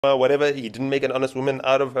whatever, he didn't make an honest woman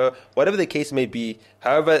out of her, whatever the case may be.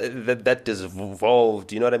 However, that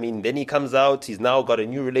dissolved, you know what I mean? Then he comes out, he's now got a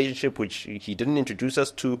new relationship, which he didn't introduce us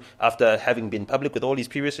to after having been public with all his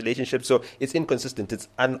previous relationships. So it's inconsistent, it's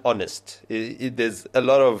unhonest. There's a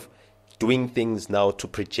lot of doing things now to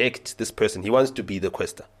project this person. He wants to be the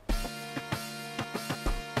quester.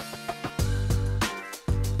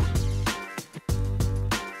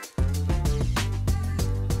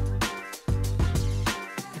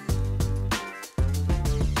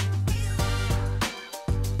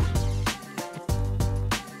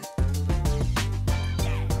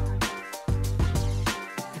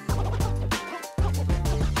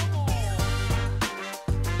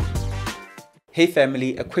 Hey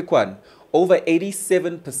family, a quick one. Over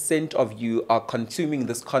 87% of you are consuming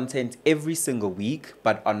this content every single week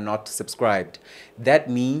but are not subscribed. That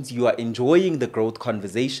means you are enjoying the growth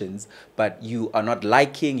conversations, but you are not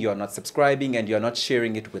liking, you are not subscribing, and you are not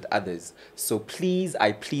sharing it with others. So please,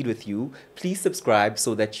 I plead with you, please subscribe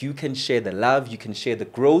so that you can share the love, you can share the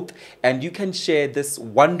growth, and you can share this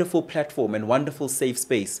wonderful platform and wonderful safe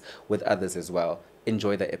space with others as well.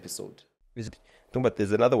 Enjoy the episode. But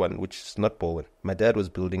there's another one, which is not Bowen. My dad was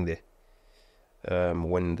building there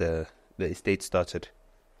when the estate started.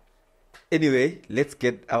 Anyway, let's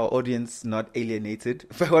get our audience not alienated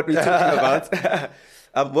by what we're talking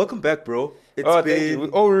about. Welcome back, bro. Thank you.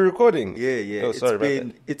 We're recording? Yeah. Oh, sorry about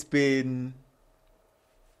that. It's been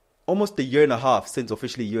almost a year and a half since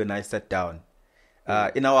officially you and I sat down.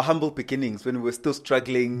 In our humble beginnings, when we were still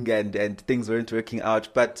struggling and things weren't working out.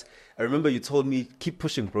 But I remember you told me, keep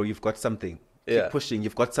pushing, bro. You've got something. Keep pushing.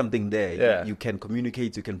 You've got something there. Yeah. You can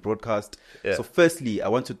communicate. You can broadcast. Yeah. So firstly, I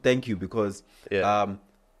want to thank you because a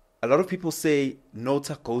lot of people say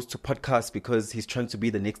Nota goes to podcasts because he's trying to be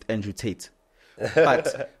the next Andrew Tate.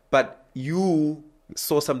 But you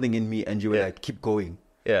saw something in me and you were like, keep going.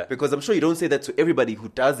 Yeah. Because I'm sure you don't say that to everybody who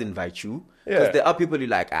does invite you. Because there are people who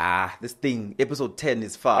like, this thing, episode 10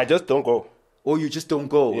 is far. I just don't go. Or you just don't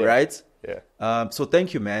go, right? Yeah. So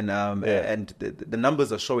thank you, man. And the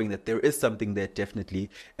numbers are showing that there is something there,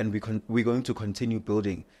 definitely. And we're going to continue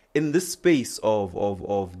building in this space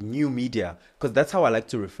of new media, because that's how I like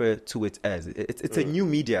to refer to it as. It's a new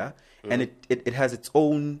media, and it has its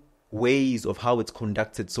own ways of how it's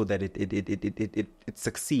conducted so that it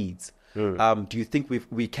succeeds. Do you think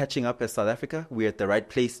we're catching up as South Africa? We're at the right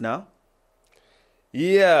place now?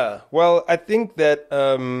 Yeah. Well, I think that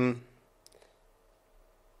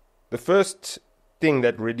the first thing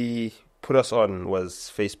that really put us on was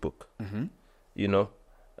Facebook, you know,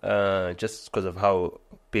 just because of how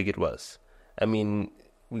big it was. I mean,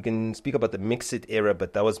 we can speak about the Mixit era,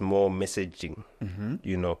 but that was more messaging,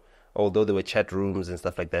 you know, although there were chat rooms and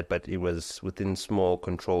stuff like that, but it was within small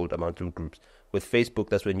controlled amount of groups. With Facebook,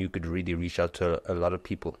 that's when you could really reach out to a lot of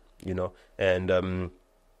people, you know, and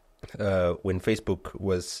when Facebook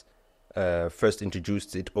was first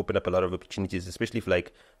introduced, it opened up a lot of opportunities, especially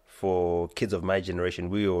for kids of my generation.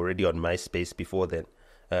 We were already on MySpace before then.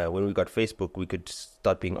 When we got Facebook, we could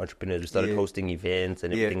start being entrepreneurs. We started hosting events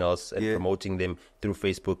and everything else and promoting them through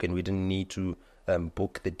Facebook, and we didn't need to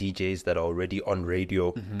book the DJs that are already on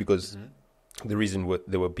radio because the reason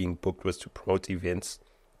they were being booked was to promote events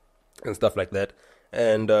and stuff like that.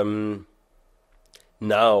 And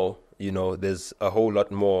now, you know, there's a whole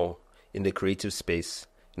lot more in the creative space.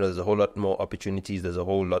 You know, there's a whole lot more opportunities. There's a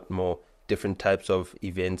whole lot more different types of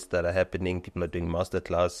events that are happening. People are doing master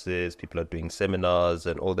classes, people are doing seminars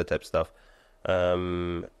and all that type of stuff.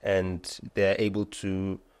 And they're able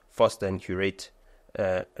to foster and curate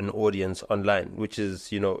an audience online, which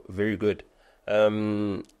is, you know, very good.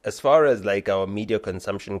 As far as like our media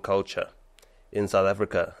consumption culture in South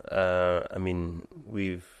Africa, I mean,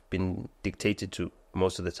 we've been dictated to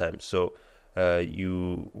most of the time. So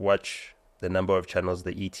you watch the number of channels,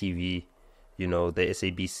 the ETV, you know, the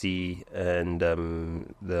SABC and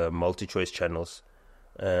the multi-choice channels.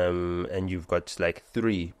 And you've got like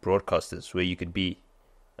 3 broadcasters where you could be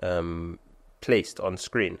placed on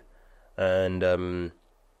screen. And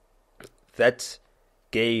that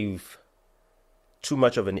gave too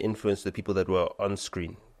much of an influence to the people that were on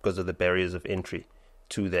screen because of the barriers of entry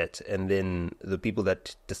to that. And then the people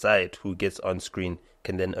that decide who gets on screen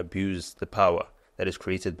can then abuse the power that is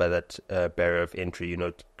created by that barrier of entry. You know,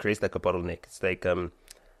 it creates like a bottleneck. It's like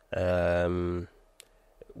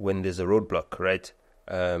when there's a roadblock, right?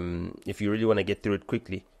 If you really want to get through it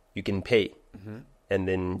quickly, you can pay. And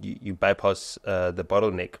then you bypass the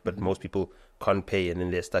bottleneck, but most people can't pay, and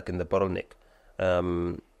then they're stuck in the bottleneck.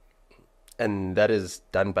 And that is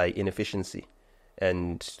done by inefficiency.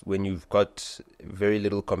 And when you've got very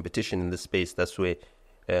little competition in the space, that's where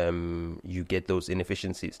you get those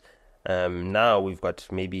inefficiencies. Now we've got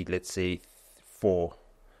maybe, let's say, 4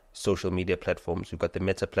 social media platforms. We've got the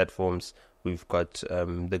Meta platforms, we've got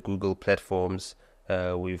the Google platforms,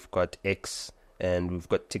 we've got X, and we've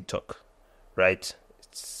got TikTok, right?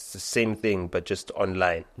 It's the same thing, but just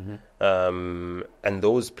online. And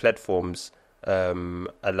those platforms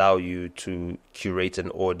allow you to curate an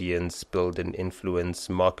audience, build an influence,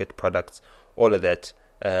 market products, all of that.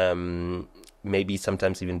 Maybe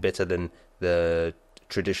sometimes even better than the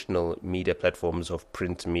traditional media platforms of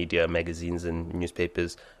print media, magazines and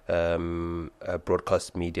newspapers,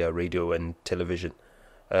 broadcast media, radio and television.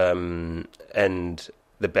 And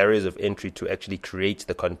the barriers of entry to actually create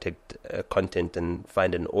the content and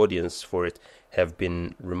find an audience for it have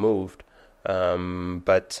been removed.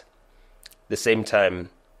 But at the same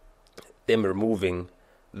time, them removing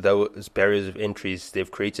those barriers of entries,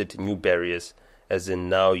 they've created new barriers, as in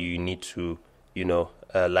now you need to,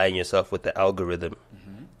 align yourself with the algorithm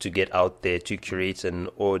to get out there, to create an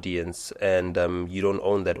audience, and you don't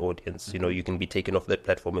own that audience. You can be taken off that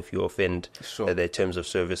platform if you offend their terms of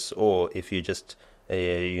service, or if you just,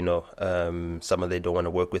 someone they don't want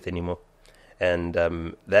to work with anymore. And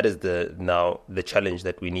that is the challenge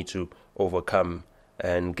that we need to overcome,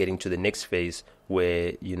 and getting to the next phase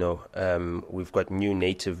where, we've got new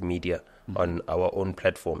native media on our own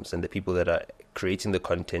platforms, and the people that are creating the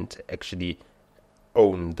content actually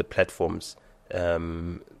own the platforms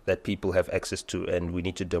that people have access to, and we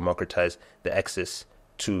need to democratize the access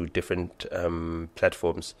to different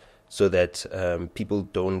platforms, so that people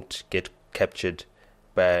don't get captured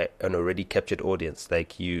by an already captured audience.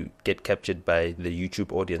 Like, you get captured by the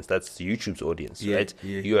YouTube audience. That's YouTube's audience, right?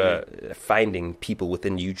 You are finding people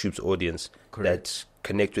within YouTube's audience that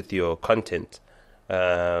connect with your content.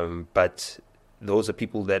 But those are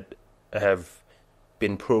people that have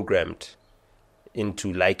been programmed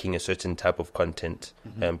into liking a certain type of content,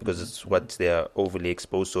 because it's what they are overly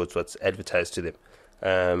exposed to, it's what's advertised to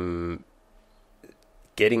them.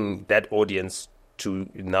 Getting that audience to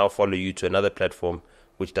now follow you to another platform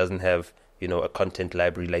which doesn't have, a content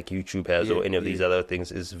library like YouTube has, or any of these other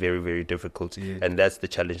things, is very, very difficult. And that's the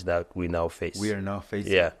challenge that we now face. We are now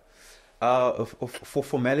facing. For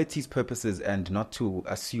formalities purposes, and not to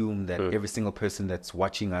assume that every single person that's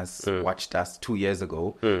watching us watched us 2 years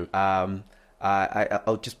ago,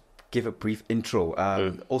 I'll just give a brief intro.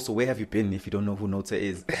 Also, where have you been if you don't know who Nota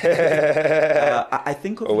is? I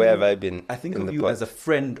think of or where have I been? I think of you as a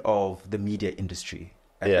friend of the media industry.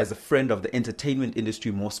 As a friend of the entertainment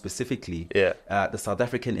industry, more specifically, the South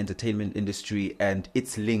African entertainment industry and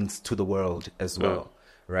its links to the world as well,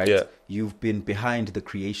 right? You've been behind the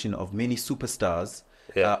creation of many superstars,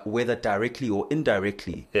 whether directly or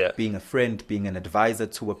indirectly, being a friend, being an advisor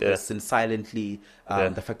to a person silently,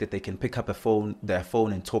 the fact that they can pick up their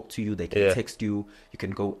phone and talk to you, they can text you, you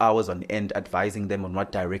can go hours on end advising them on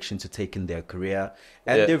what direction to take in their career.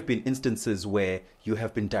 And there have been instances where you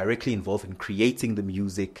have been directly involved in creating the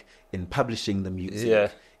music, in publishing the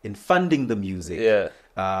music, in funding the music.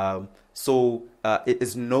 So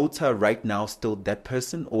is Nota right now still that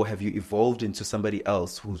person, or have you evolved into somebody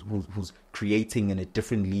else who's creating in a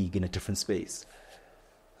different league, in a different space?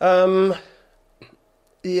 Well,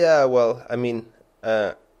 I mean,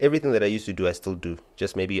 everything that I used to do, I still do,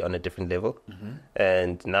 just maybe on a different level.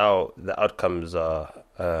 And now the outcomes are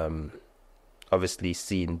obviously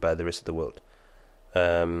seen by the rest of the world.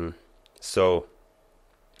 So,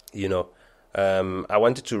 I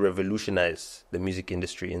wanted to revolutionize the music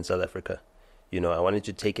industry in South Africa. I wanted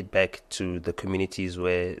to take it back to the communities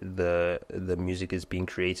where the music is being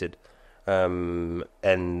created,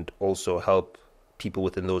 and also help people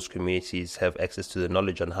within those communities have access to the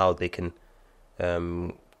knowledge on how they can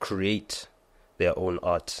create their own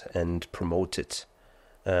art and promote it.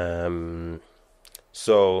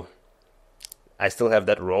 So I still have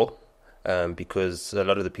that role. Because a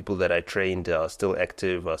lot of the people that I trained are still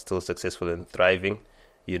active, are still successful and thriving,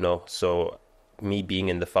 so me being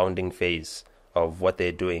in the founding phase of what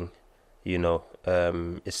they're doing,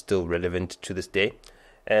 is still relevant to this day.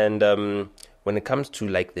 And when it comes to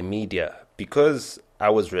like the media, because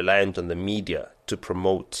I was reliant on the media to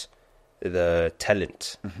promote the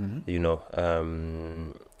talent,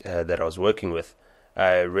 that I was working with,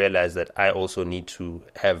 I realized that I also need to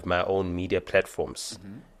have my own media platforms,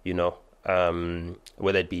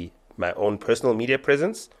 whether it be my own personal media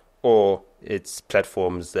presence or it's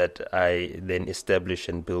platforms that I then establish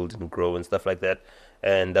and build and grow and stuff like that.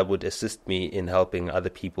 And that would assist me in helping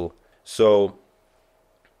other people. So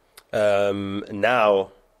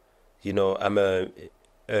now, I'm a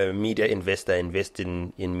media investor. I invest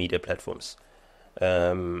in media platforms.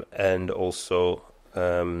 And also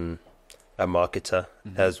a marketer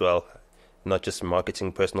as well, not just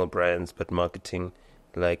marketing personal brands, but marketing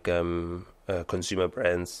like consumer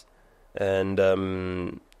brands, and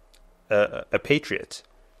a patriot,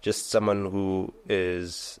 just someone who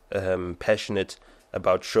is passionate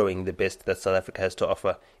about showing the best that South Africa has to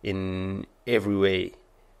offer in every way,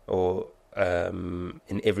 or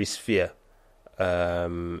in every sphere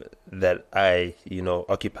that I,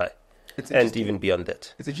 occupy, and even beyond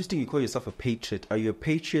that. It's interesting you call yourself a patriot. Are you a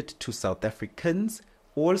patriot to South Africans,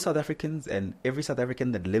 all South Africans, and every South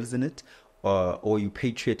African that lives in it, or are you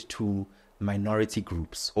patriot to minority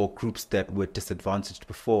groups or groups that were disadvantaged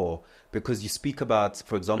before? Because you speak about,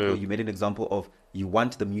 for example, you made an example of you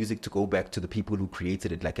want the music to go back to the people who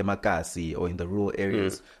created it, like emakasi or in the rural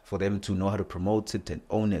areas, for them to know how to promote it and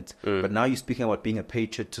own it. But now you're speaking about being a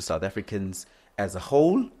patriot to South Africans as a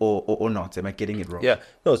whole, or not? Am I getting it wrong? Yeah,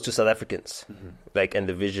 no, it's to South Africans, like, and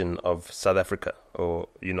the vision of South Africa, or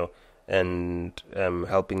and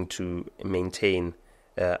helping to maintain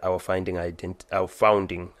our founding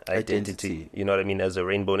identity. You know what I mean, as a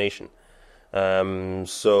rainbow nation.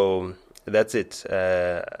 So that's it.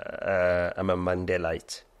 I'm a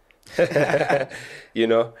Mandelite,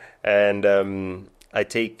 and I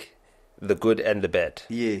take the good and the bad.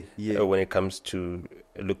 When it comes to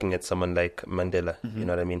looking at someone like Mandela, you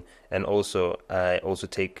know what I mean? And also, I also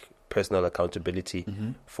take personal accountability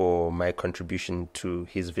for my contribution to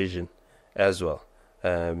his vision as well.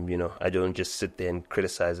 I don't just sit there and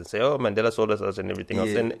criticize and say, "Oh, Mandela sold us," and everything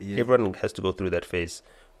else. And everyone has to go through that phase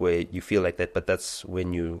where you feel like that, but that's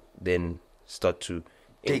when you then start to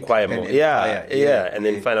inquire more. And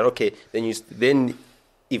then find out, okay, then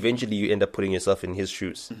eventually you end up putting yourself in his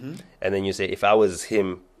shoes. And then you say, if I was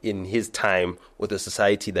him in his time with the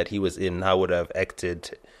society that he was in, how would I have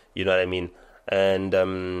acted? You know what I mean? And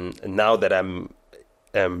now that I'm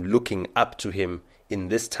looking up to him in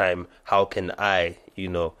this time, how can I,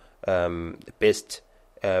 best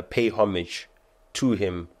pay homage to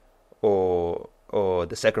him, or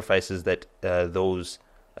the sacrifices that those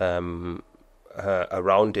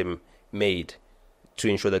around him made to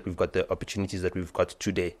ensure that we've got the opportunities that we've got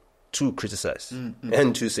today to criticize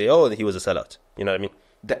and to say, oh, he was a sellout. You know what I mean?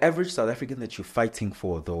 The average South African that you're fighting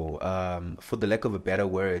for, though, for the lack of a better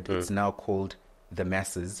word, it's now called the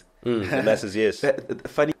masses. The masses, yes.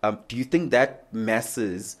 Funny. Do you think that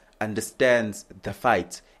masses understands the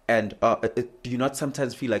fight? And do you not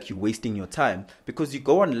sometimes feel like you're wasting your time? Because you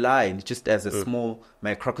go online just as a small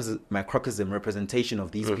microcosm representation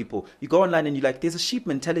of these people. You go online and you're like, there's a sheep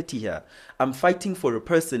mentality here. I'm fighting for a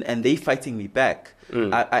person and they fighting me back.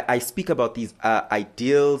 I speak about these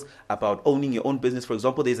ideals, about owning your own business. For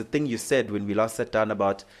example, there's a thing you said when we last sat down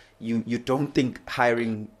about you don't think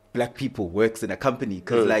hiring black people works in a company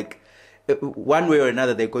because one way or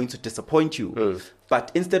another they're going to disappoint you.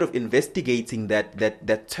 But instead of investigating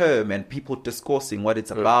that term and people discoursing what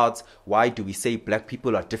it's about, why do we say black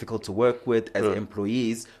people are difficult to work with as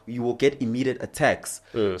employees, you will get immediate attacks.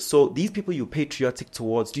 So these people you're patriotic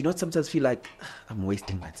towards, do you not sometimes feel like, I'm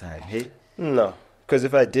wasting my time? Hey? No, because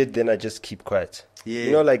if I did, then I just keep quiet.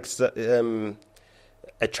 Like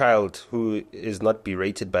a child who is not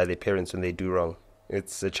berated by their parents when they do wrong.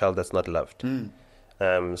 It's a child that's not loved.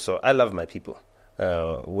 So I love my people.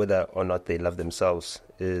 Whether or not they love themselves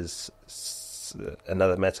is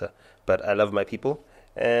another matter. But I love my people,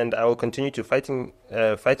 and I will continue to fighting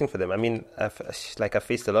for them. I mean, I've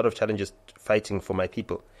faced a lot of challenges fighting for my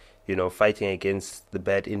people. Fighting against the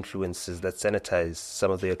bad influences that sanitize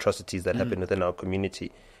some of the atrocities that happen within our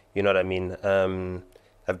community. You know what I mean?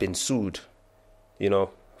 I've been sued, for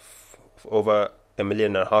over R1.5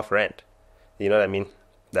 million. You know what I mean?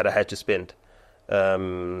 That I had to spend.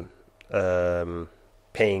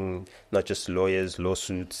 Paying not just lawyers,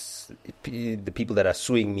 lawsuits, the people that are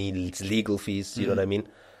suing me, it's legal fees, you know what I mean?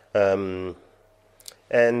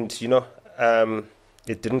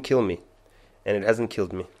 It didn't kill me, and it hasn't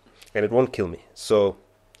killed me, and it won't kill me. So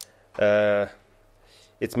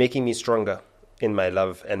it's making me stronger in my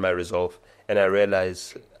love and my resolve. And I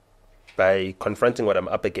realize by confronting what I'm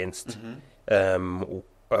up against,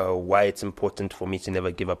 why it's important for me to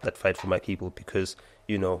never give up that fight for my people, because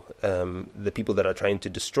the people that are trying to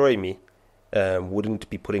destroy me wouldn't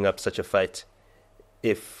be putting up such a fight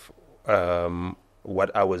if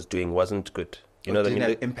what I was doing wasn't good. You know what I mean?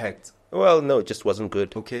 Have impact. Well, no, it just wasn't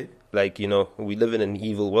good. Okay. We live in an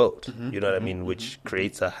evil world, you know what I mean, which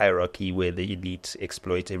creates a hierarchy where the elite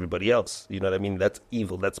exploit everybody else. You know what I mean? That's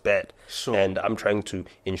evil, that's bad. Sure. And I'm trying to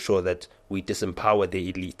ensure that we disempower the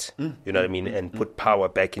elite, you know what I mean, and put power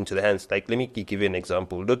back into the hands. Let me give you an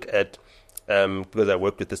example. Look at, because I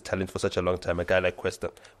worked with this talent for such a long time, a guy like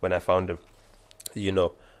Questa, when I found him. you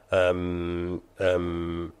know,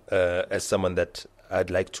 as someone that I'd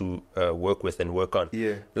like to work with and work on.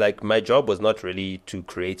 Yeah. Like, my job was not really to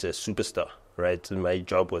create a superstar, right? My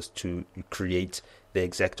job was to create the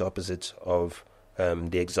exact opposite of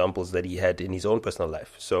the examples that he had in his own personal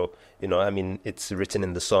life. So, you know, I mean, it's written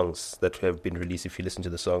in the songs that have been released. If you listen to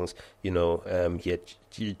the songs, you know, he had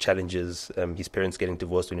challenges, his parents getting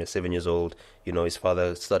divorced when he was 7 years old, you know, his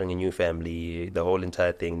father starting a new family, the whole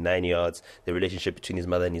entire thing, 9 yards, the relationship between his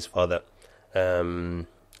mother and his father,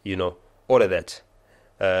 you know, all of that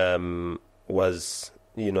was,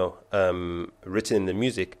 you know, written in the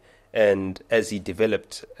music. And as he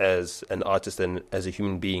developed as an artist and as a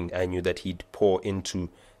human being, I knew that he'd pour into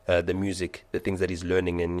the music, the things that he's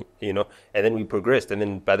learning, and, you know, and then we progressed. And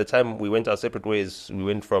then by the time we went our separate ways, we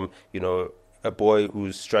went from, you know, a boy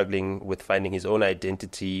who's struggling with finding his own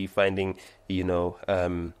identity, finding, you know,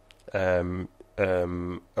 a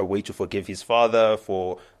way to forgive his father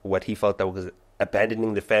for what he felt that was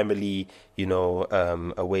abandoning the family, you know,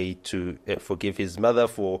 a way to forgive his mother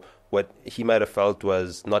for what he might have felt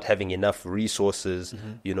was not having enough resources,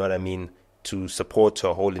 you know what I mean, to support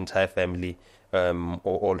her whole entire family, or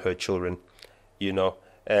all her children, you know.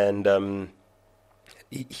 And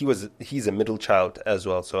he's a middle child as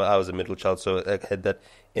well, so I was a middle child, so I had that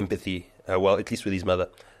empathy, well, at least with his mother.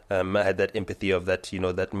 I had that empathy of that, you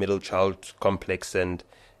know, that middle child complex. And,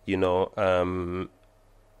 you know,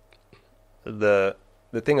 the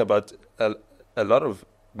thing about a lot of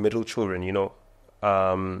middle children, you know,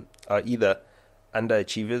 are either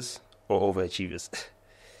underachievers or overachievers.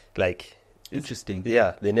 Like, interesting.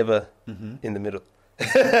 Yeah, they're never in the middle.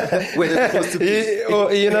 Where they're supposed to be.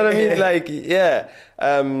 You know what I mean? Like, yeah.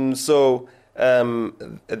 So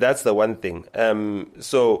that's the one thing.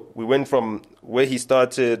 So we went from where he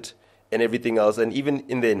started and everything else, and even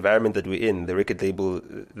in the environment that we're in, the record label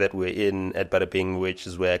that we're in at Bada Bing, which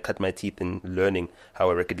is where I cut my teeth in learning how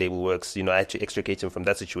a record label works. You know, I had to extricate him from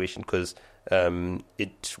that situation because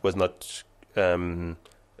it was not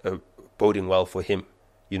boding well for him,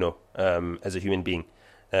 you know, as a human being.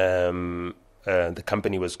 The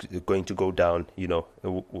company was going to go down, you know,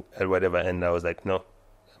 or whatever, and I was like, no,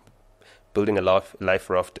 building a life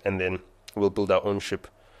raft, and then we'll build our own ship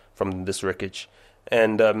from this wreckage.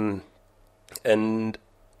 And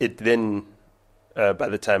it then, by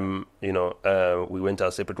the time, you know, we went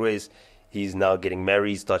our separate ways, he's now getting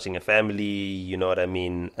married, starting a family, you know what I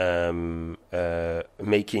mean,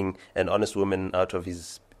 making an honest woman out of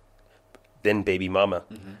his then baby mama.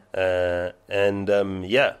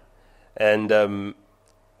 Yeah. And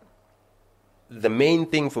the main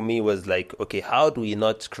thing for me was like, okay, how do we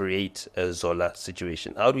not create a Zola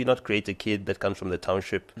situation? How do we not create a kid that comes from the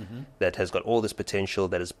township, that has got all this potential,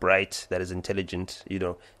 that is bright, that is intelligent, you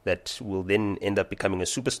know, that will then end up becoming a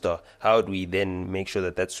superstar? How do we then make sure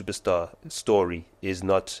that that superstar story is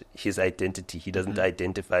not his identity? He doesn't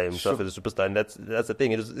identify himself as a superstar. And that's the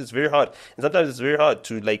thing. It's very hard. And sometimes it's very hard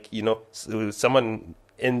to, like, you know, someone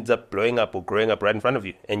ends up blowing up or growing up right in front of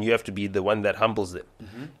you, and you have to be the one that humbles them.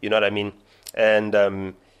 You know what I mean? And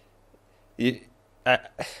I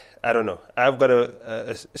don't know. I've got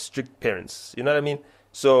a strict parents. You know what I mean?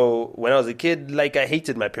 So when I was a kid, like, I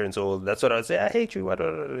hated my parents. Or that's what I would say. I hate you.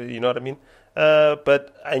 You know what I mean?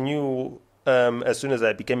 But I knew as soon as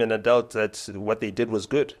I became an adult that what they did was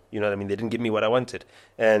good. You know what I mean? They didn't give me what I wanted.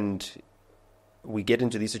 And we get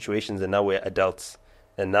into these situations, and now we're adults.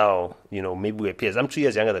 And now, you know, maybe we're peers. I'm 2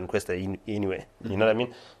 years younger than Questa anyway. You know what I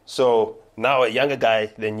mean? So now a younger guy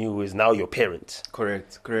than you is now your parent.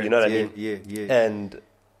 Correct. You know what I mean? Yeah. And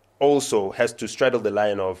also has to straddle the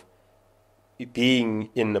line of being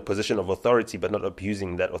in a position of authority, but not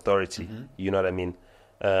abusing that authority. You know what I mean?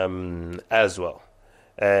 As well.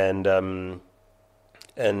 And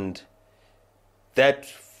that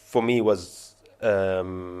for me was,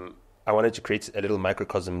 I wanted to create a little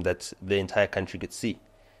microcosm that the entire country could see.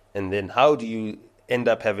 And then how do you end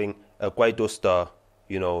up having a Kwaito star,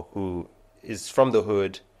 you know, who is from the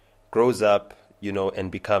hood, grows up, you know,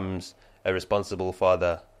 and becomes a responsible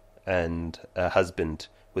father and a husband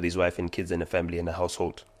with his wife and kids and a family and a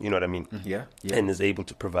household. You know what I mean? Yeah. And is able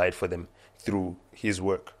to provide for them through his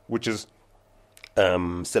work, which is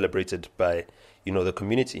celebrated by, you know, the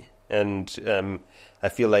community. And I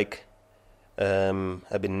feel like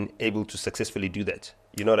I've been able to successfully do that.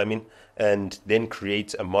 You know what I mean? And then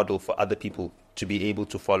create a model for other people to be able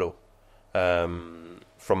to follow from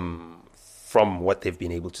what they've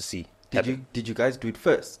been able to see. Did you guys do it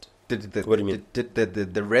first? What do you mean? Did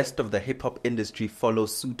the rest of the hip hop industry follow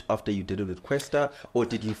suit after you did it with Questa, or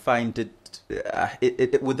did you find it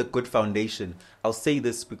with a good foundation? I'll say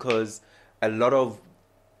this because a lot of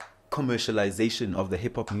commercialization of the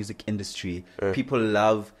hip hop music industry. People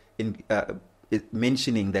love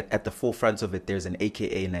mentioning that at the forefront of it, there's an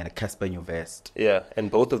AKA and a Casper in your vest. Yeah, and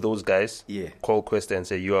both of those guys call Questa and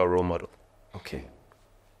say, you are a role model. Okay.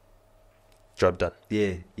 Job done.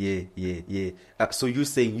 Yeah. So you're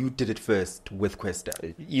saying you did it first with Questa?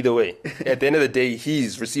 Either way, at the end of the day,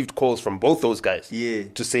 he's received calls from both those guys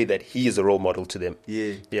to say that he is a role model to them.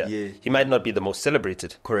 Yeah. He might not be the most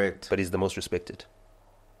celebrated. Correct. But he's the most respected.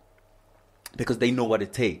 Because they know what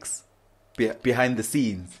it takes behind the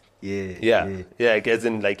scenes. Yeah. As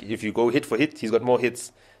in, like, if you go hit for hit, he's got more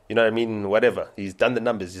hits. You know what I mean? Whatever. He's done the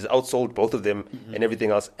numbers. He's outsold both of them and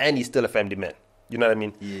everything else. And he's still a family man. You know what I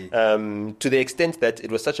mean? Yeah. To the extent that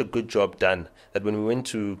it was such a good job done that when we went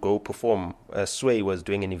to go perform, Sway was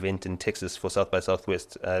doing an event in Texas for South by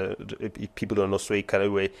Southwest. If people don't know Sway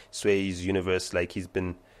Kalaway, Sway's Universe. Like, he's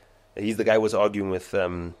the guy who was arguing with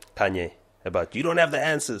Kanye about, you don't have the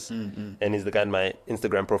answers. And he's the guy in my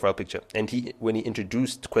Instagram profile picture. And when he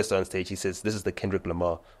introduced Questa on stage, he says, this is the Kendrick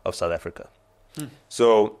Lamar of South Africa.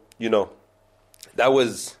 So, you know, that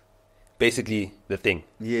was basically the thing.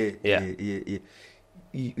 Yeah.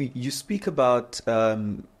 You speak about,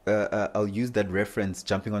 I'll use that reference,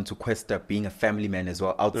 jumping onto Questa being a family man as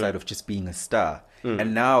well, outside of just being a star.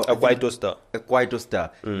 And now a Kwaito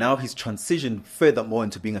star. Now he's transitioned furthermore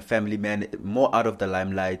into being a family man, more out of the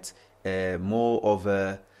limelight, more of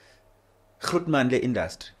a Grootmanle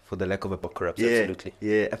industry, for the lack of a corrupts. Absolutely.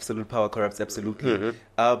 Yeah, absolute power corrupts. Absolutely.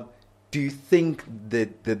 Do you think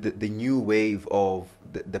that the new wave of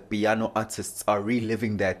the piano artists are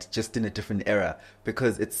reliving that just in a different era?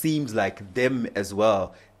 Because it seems like them as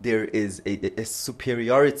well, there is a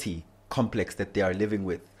superiority complex that they are living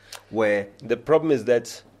with, where the problem is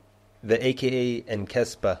that the AKA and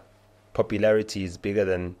Casper popularity is bigger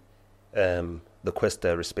than the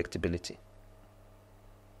Questa respectability.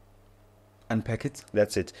 Unpack it.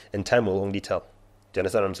 That's it. And time will only tell. Do you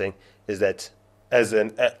understand what I'm saying? Is that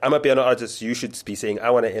I'm a piano artist, you should be saying, I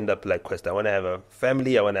want to end up like Questa. I want to have a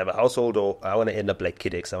family, I want to have a household, or I want to end up like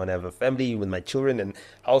Kid X. I want to have a family with my children and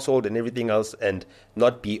household and everything else, and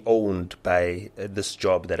not be owned by this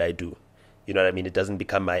job that I do. You know what I mean? It doesn't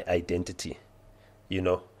become my identity, you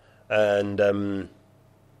know? And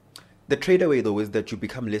the trade away, though, is that you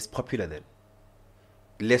become less popular then,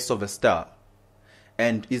 less of a star.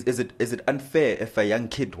 And is it unfair if a young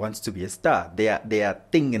kid wants to be a star? Their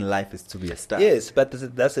thing in life is to be a star. Yes, but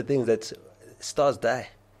that's the thing, that stars die.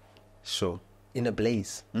 Sure. In a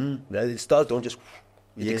blaze. The stars don't just...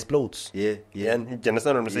 It explodes. Yeah. And do you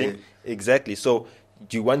understand what I'm saying? Exactly. So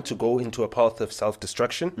do you want to go into a path of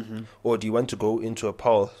self-destruction? Or do you want to go into a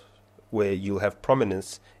path where you'll have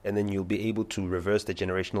prominence and then you'll be able to reverse the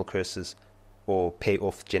generational curses or pay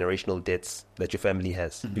off generational debts that your family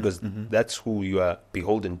has? Because that's who you are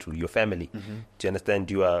beholden to, your family. Do you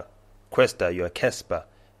understand? You are Questa, you are Casper,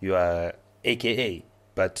 you are AKA,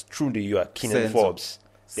 but truly you are Keenan Forbes.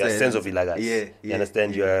 You are Senzo Vilakazi. You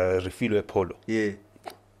understand? You are Refilwe Polo. Yeah.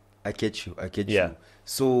 I get you.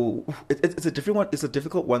 So it's a different one. It's a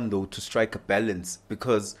difficult one, though, to strike a balance,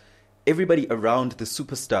 because everybody around the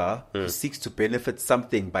superstar who seeks to benefit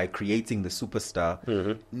something by creating the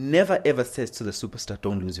superstar never ever says to the superstar,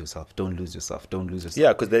 don't lose yourself.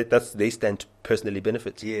 Yeah, because they stand to personally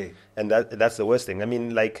benefit. Yeah. And that's the worst thing. I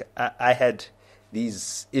mean, like, I had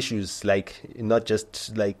these issues, like, not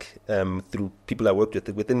just like through people I worked with,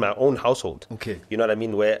 within my own household. Okay. You know what I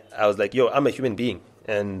mean? Where I was like, yo, I'm a human being.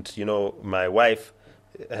 And, you know, my wife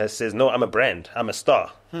says, no, I'm a brand. I'm a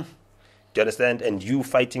star. Do you understand? And you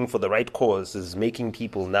fighting for the right cause is making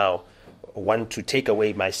people now want to take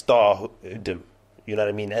away my stardom. You know what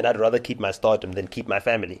I mean? And I'd rather keep my stardom than keep my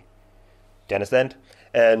family. Do you understand?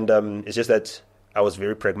 And it's just that I was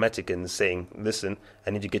very pragmatic in saying, listen, I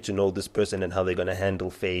need to get to know this person and how they're going to handle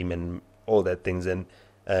fame and all that things. And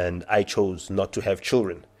I chose not to have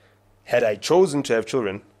children. Had I chosen to have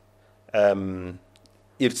children,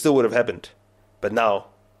 it still would have happened. But now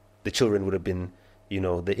the children would have been, you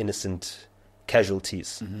know, the innocent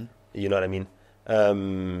casualties. You know what I mean?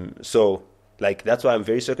 So, like, that's why I'm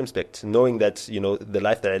very circumspect, knowing that, you know, the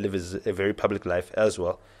life that I live is a very public life as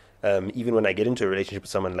well. Even when I get into a relationship with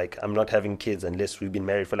someone, like, I'm not having kids unless we've been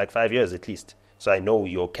married for like 5 years at least. So I know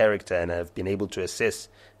your character, and I've been able to assess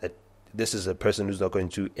that this is a person who's not going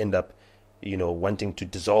to end up, you know, wanting to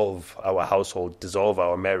dissolve our household, dissolve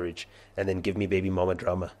our marriage, and then give me baby mama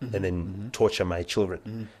drama, and then torture my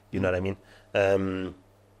children. You know what I mean?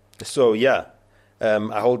 So, yeah,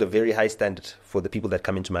 I hold a very high standard for the people that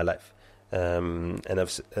come into my life. And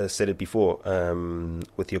I've said it before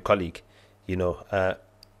with your colleague. You know,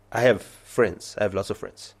 I have friends. I have lots of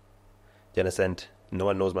friends. Do you understand? no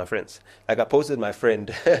one knows my friends. Like I posted my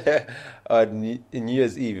friend on New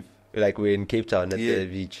Year's Eve, like we're in Cape Town at the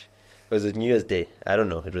beach. It was a New Year's Day. I don't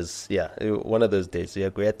know. It was one of those days.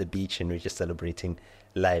 So we're at the beach and we're just celebrating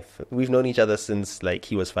life. We've known each other since like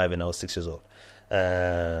he was 5 and I was 6 years old.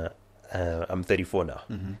 I'm 34 now.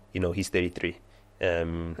 He's 33.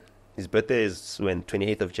 His birthday is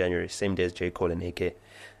 28th of January, same day as J. Cole and AK.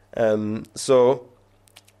 So,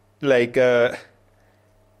 like,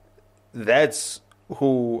 that's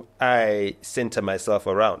who I center myself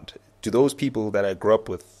around. To those people that I grew up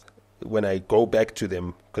with, when I go back to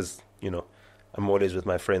them, because, I'm always with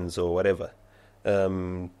my friends or whatever,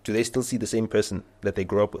 do they still see the same person that they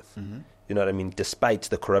grew up with? You know what I mean? Despite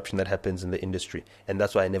the corruption that happens in the industry. And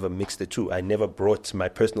that's why I never mixed the two. I never brought my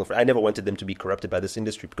personal friend. I never wanted them to be corrupted by this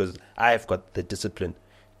industry because I've got the discipline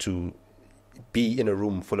to be in a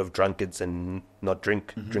room full of drunkards and not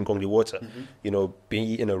drink only water.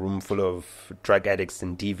 Be in a room full of drug addicts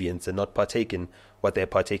and deviants and not partake in what they're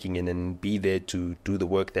partaking in and be there to do the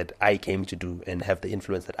work that I came to do and have the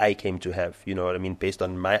influence that I came to have, you know what I mean, based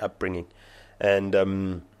on my upbringing.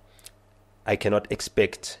 And I cannot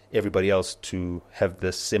expect everybody else to have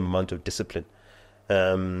the same amount of discipline.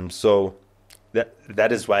 So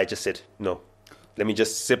that is why I just said, no, let me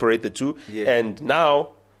just separate the two. And now,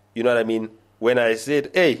 you know what I mean? When I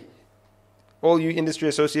said, hey, all you industry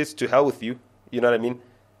associates, to hell with you, you know what I mean?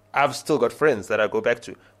 I've still got friends that I go back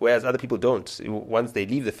to, whereas other people don't. Once they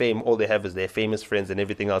leave the fame, all they have is their famous friends and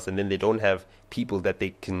everything else, and then they don't have people that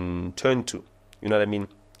they can turn to. You know what I mean?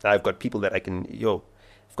 I've got people that I can,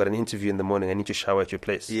 I've got an interview in the morning, I need to shower at your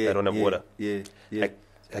place. I don't have water.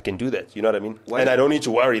 I can do that, you know what I mean? And I don't need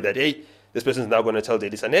to worry that, hey, this person's now going to tell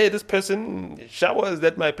Daily Sun, hey, this person showers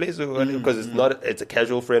at my place, because it's a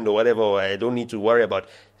casual friend or whatever, or I don't need to worry about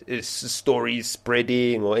stories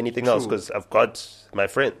spreading or anything else, because I've got my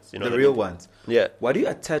friends, the real ones. Yeah. Why do you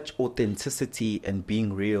attach authenticity and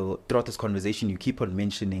being real throughout this conversation? You keep on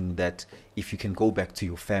mentioning that if you can go back to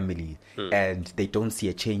your family and they don't see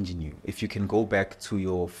a change in you, if you can go back to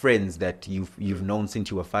your friends that you've known since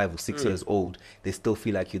you were 5 or 6 years old, they still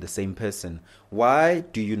feel like you're the same person. Why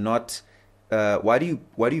do you not? Why do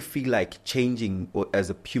you feel like changing as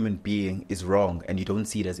a human being is wrong, and you don't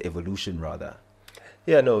see it as evolution rather?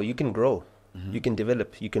 Yeah, no, you can grow, you can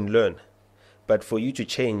develop, you can learn. But for you to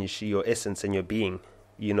change your essence and your being,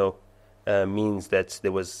 means that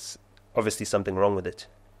there was obviously something wrong with it,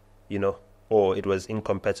 or it was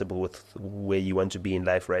incompatible with where you want to be in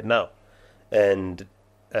life right now. And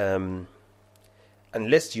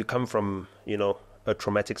unless you come from, a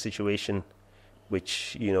traumatic situation,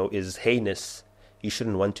 which, is heinous, you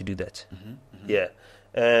shouldn't want to do that. Yeah.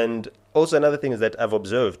 And also another thing is that I've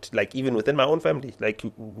observed, like even within my own family, like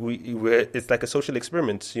it's like a social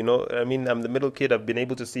experiment, I mean, I'm the middle kid. I've been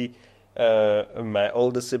able to see my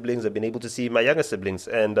older siblings. I've been able to see my younger siblings.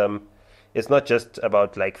 And it's not just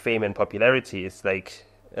about like fame and popularity. It's like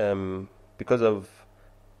because of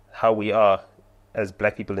how we are as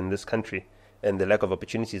black people in this country and the lack of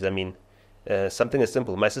opportunities. I mean, something as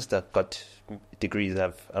simple. My sister got degrees.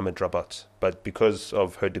 I'm a dropout. But because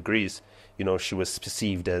of her degrees, she was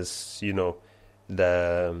perceived as,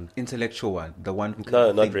 the intellectual one, the one who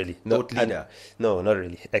no, not really, thought leader. No, not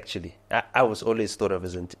really. Actually, I was always thought of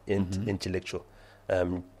as intellectual,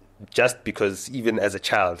 just because even as a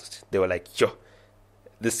child, they were like, "Yo,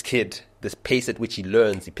 this kid, this pace at which he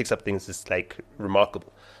learns, he picks up things is like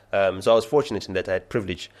remarkable." So I was fortunate in that I had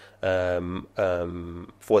privilege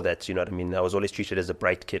for that. You know what I mean? I was always treated as a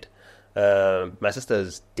bright kid. My sister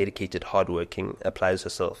is dedicated, hardworking, applies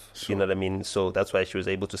herself. Sure. You know what I mean? So that's why she was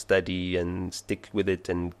able to study and stick with it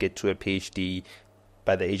and get to a PhD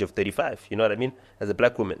by the age of 35. You know what I mean? As a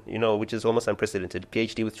black woman, which is almost unprecedented.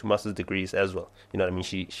 PhD with 2 master's degrees as well. You know what I mean?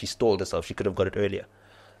 She stalled herself. She could have got it earlier.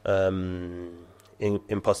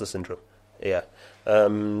 Imposter syndrome. Yeah.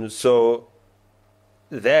 So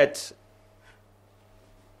that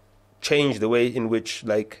changed the way in which,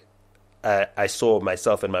 like, I saw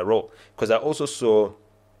myself and my role, because I also saw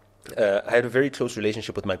I had a very close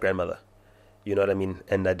relationship with my grandmother, you know what I mean,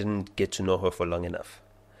 and I didn't get to know her for long enough,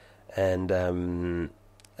 and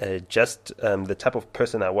just the type of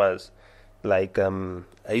person I was, like I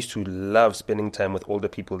used to love spending time with older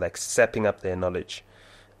people, like sapping up their knowledge,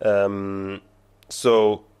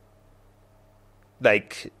 so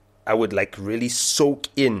like I would like really soak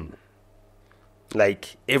in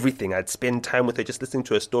like everything. I'd spend time with her, just listening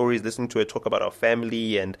to her stories, listening to her talk about our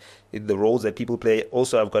family and the roles that people play.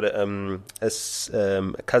 Also, I've got a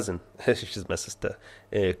cousin. She's my sister,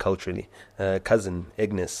 culturally. Cousin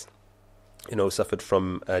Agnes, suffered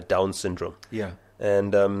from Down syndrome. Yeah.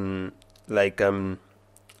 And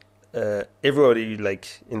everybody,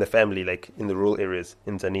 like, in the family, like, in the rural areas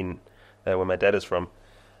in Zanin, where my dad is from,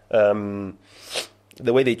 the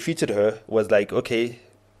way they treated her was like, okay,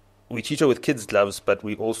 we treat her with kids' gloves, but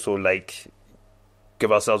we also, like,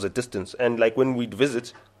 give ourselves a distance. And, like, when we'd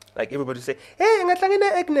visit, like, everybody would say, hey,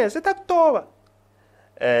 ngatlangina Agnes, etaktoba.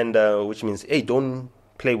 And, which means, hey, don't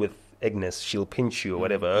play with Agnes, she'll pinch you or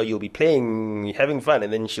whatever. You'll be playing, having fun,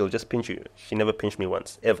 and then she'll just pinch you. She never pinched me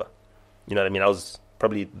once, ever. You know what I mean? I was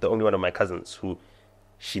probably the only one of my cousins who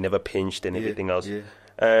she never pinched and everything else. Yeah.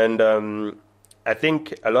 And I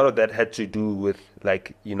think a lot of that had to do with,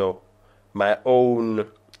 like, you know, my own,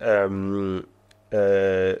 I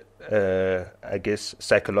guess,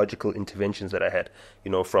 psychological interventions that I had, you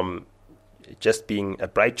know, from just being a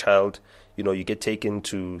bright child. You know, you get taken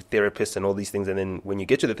to therapists and all these things. And then when you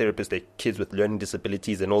get to the therapist, they're kids with learning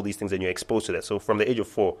disabilities and all these things, and you're exposed to that. So from the age of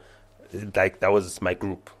 4, like, that was my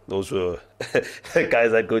group. Those were the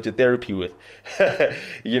guys I'd go to therapy with.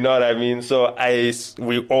 You know what I mean? So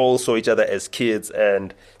we all saw each other as kids,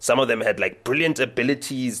 and some of them had, like, brilliant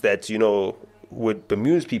abilities that, you know, would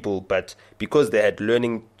bemuse people. But because they had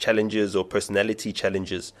learning challenges or personality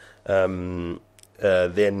challenges,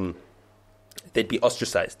 then they'd be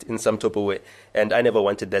ostracized in some type of way. And I never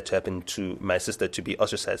wanted that to happen to my sister, to be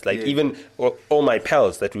ostracized. Like, even all my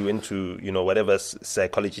pals that we went to, you know, whatever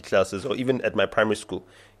psychology classes, or even at my primary school,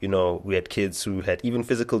 you know, we had kids who had even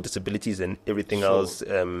physical disabilities and everything else,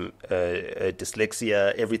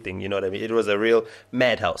 dyslexia, everything, you know what I mean? It was a real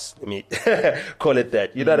madhouse, I mean, call it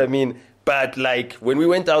that, you know what I mean? But, like, when we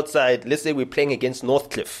went outside, let's say we're playing against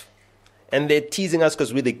Northcliffe, and they're teasing us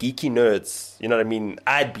because we're the geeky nerds. You know what I mean?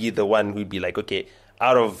 I'd be the one who'd be like, okay,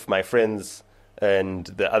 out of my friends and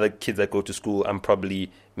the other kids that go to school, I'm probably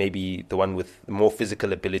maybe the one with more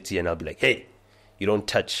physical ability. And I'll be like, hey, you don't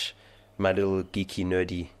touch my little geeky,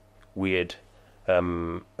 nerdy, weird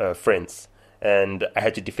friends. And I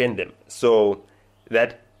had to defend them. So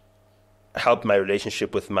that helped my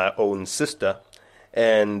relationship with my own sister,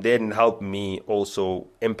 and then helped me also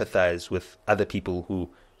empathize with other people who,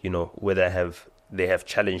 you know, whether they have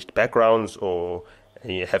challenged backgrounds or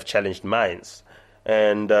have challenged minds,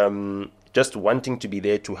 and just wanting to be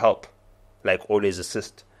there to help, like, always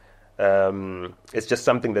assist. It's just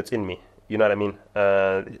something that's in me. You know what I mean?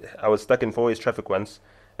 I was stuck in 4-way traffic once,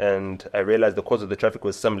 and I realized the cause of the traffic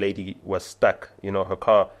was some lady was stuck. You know, her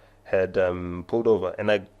car had pulled over, and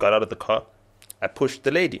I got out of the car. I pushed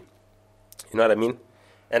the lady. You know what I mean?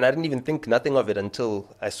 And I didn't even think nothing of it until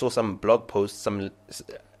I saw some blog post.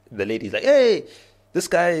 The lady's like, hey, this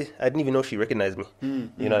guy, I didn't even know she recognized me.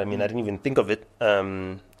 You know what I mean? I didn't even think of it.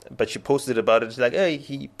 But she posted about it. She's like, hey,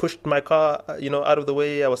 he pushed my car, you know, out of the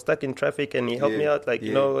way. I was stuck in traffic and he helped me out. Like,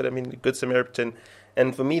 you know what I mean? Good Samaritan.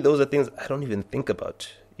 And for me, those are things I don't even think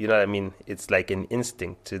about. You know what I mean? It's like an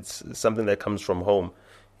instinct. It's something that comes from home,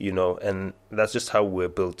 you know, and that's just how we're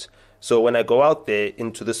built. So when I go out there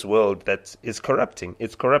into this world that is corrupting,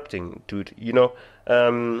 it's corrupting, dude. You know,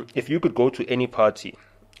 if you could go to any party,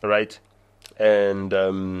 right, and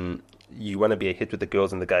you want to be a hit with the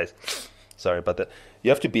girls and the guys, sorry about that, you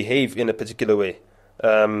have to behave in a particular way.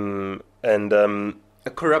 A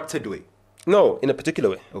corrupted way? No, in a particular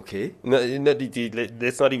way. Okay. No,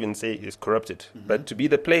 let's not even say it's corrupted. But to be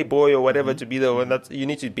the playboy or whatever, to be the one, that you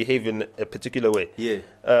need to behave in a particular way. Yeah.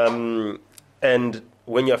 And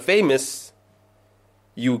when you're famous,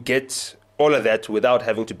 you get all of that without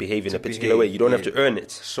having to behave in a particular way. You don't have to earn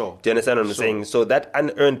it. Sure. Do you understand what I'm saying? So that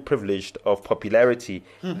unearned privilege of popularity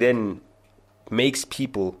then makes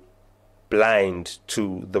people blind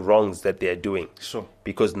to the wrongs that they're doing. Sure.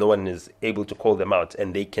 Because no one is able to call them out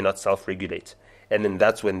and they cannot self-regulate. And then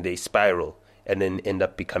that's when they spiral and then end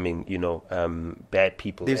up becoming, you know, bad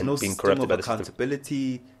people. There's and no being system corrupted of by the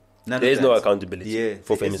accountability. system. There is no accountability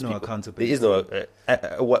for famous people. There is no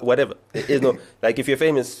whatever. There is no, like, if you're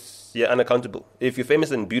famous, you're unaccountable. If you're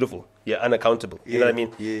famous and beautiful, you're unaccountable. You know what I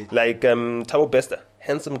mean? Yeah. Like Thabo Bester,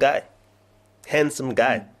 handsome guy. Do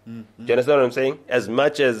you understand what I'm saying? As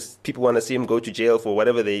much as people want to see him go to jail for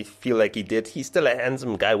whatever they feel like he did, he's still a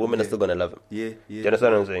handsome guy. Women are still going to love him. Do you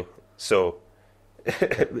understand what I'm saying? So,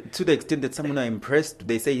 to the extent that someone are impressed,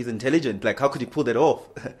 they say he's intelligent. Like, how could he pull that off?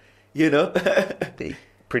 You know?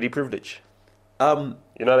 Pretty privilege. You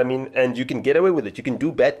know what I mean? And you can get away with it. You can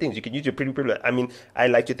do bad things. You can use your pretty privilege. I mean, I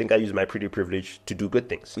like to think I use my pretty privilege to do good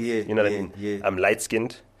things. You know what I mean? Yeah. I'm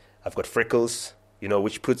light-skinned. I've got freckles, you know,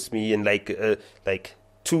 which puts me in like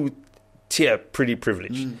 2-tier pretty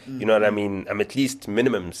privilege. You know what I mean? I'm at least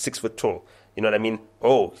minimum 6 foot tall. You know what I mean?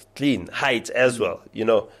 Oh, clean, height as well. You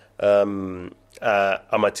know, I'm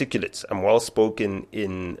articulate. I'm well-spoken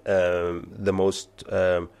in the most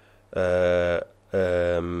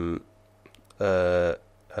what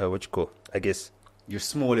you call, I guess, you're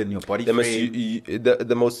small in your body the most, frame.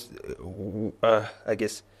 the most, I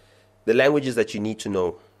guess, the languages that you need to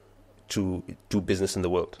know to do business in the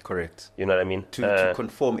world. Correct. You know what I mean? To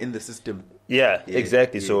conform in the system. Yeah,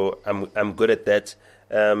 exactly. Yeah. So I'm good at that.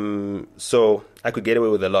 So I could get away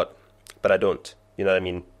with a lot, but I don't. You know what I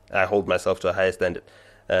mean? I hold myself to a higher standard.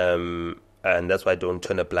 And that's why I don't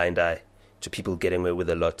turn a blind eye to people getting away with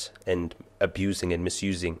a lot and abusing and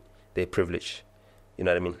misusing their privilege. You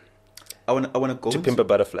know what I mean? I want to go to pimp a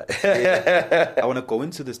butterfly. I want to go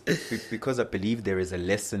into this because I believe there is a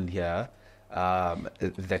lesson here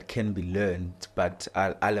that can be learned. But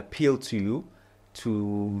I'll appeal to you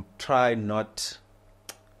to try not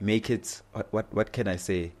make it what can I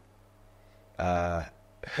say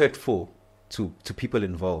hurtful to people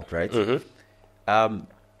involved, right? Mm-hmm.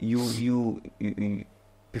 You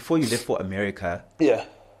before you left for America, Yeah,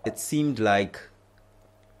 it seemed like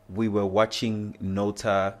we were watching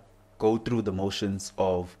Nota go through the motions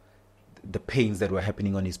of the pains that were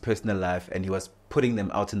happening on his personal life, and he was putting them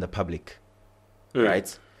out in the public,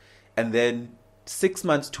 right? And then 6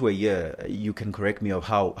 months to a year, you can correct me of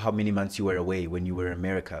how many months you were away when you were in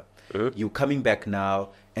America. You're coming back now,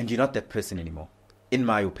 and you're not that person anymore, in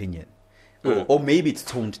my opinion. Or maybe it's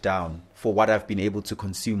toned down for what I've been able to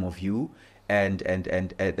consume of you, and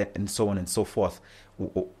so on and so forth.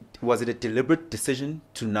 Was it a deliberate decision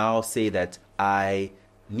to now say that I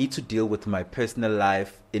need to deal with my personal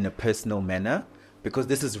life in a personal manner, because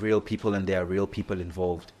this is real people and there are real people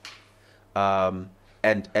involved? And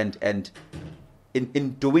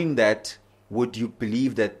in doing that, would you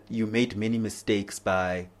believe that you made many mistakes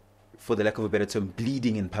by, for the lack of a better term,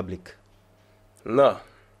 bleeding in public? No,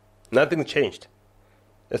 nothing changed.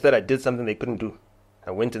 It's that I did something they couldn't do.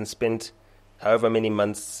 I went and spent however many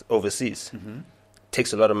months overseas.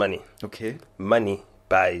 Takes a lot of money. Okay. Money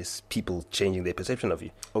buys people changing their perception of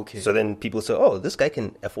you. Okay. So then people say, oh, this guy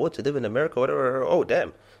can afford to live in America, whatever. Oh,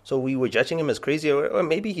 damn. So we were judging him as crazy, or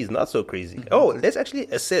maybe he's not so crazy. Oh, let's actually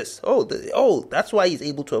assess. Oh, that's why he's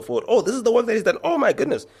able to afford. Oh, this is the work that he's done. Oh, my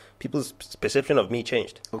goodness. People's perception of me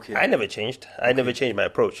changed. Okay. I never changed. I never changed my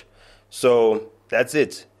approach. So that's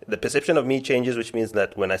it. The perception of me changes, which means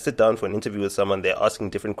that when I sit down for an interview with someone, they're asking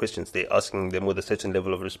different questions. They're asking them with a certain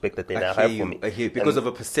level of respect that they now have for me. I hear you. Because of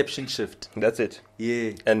a perception shift. That's it.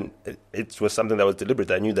 Yeah. And it was something that was deliberate.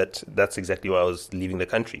 I knew that that's exactly why I was leaving the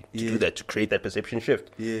country, to do that, to create that perception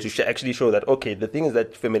shift, to actually show that, okay, the thing is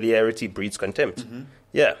that familiarity breeds contempt.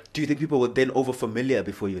 Yeah. Do you think people were then over familiar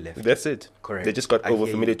before you left? That's it. Correct. They just got over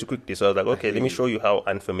familiar too quickly. So I was like, okay, let me show you how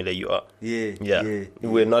unfamiliar you are. Yeah.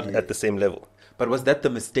 We're not at the same level. But was that the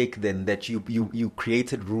mistake then, that you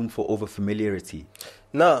created room for over familiarity?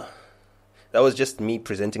 No. That was just me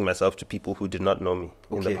presenting myself to people who did not know me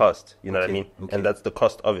in the past. You know what I mean? Okay. And that's the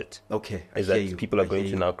cost of it. Okay. Is that people are going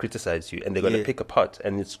to now criticize you, and they're going to pick apart,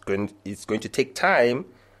 and it's going to take time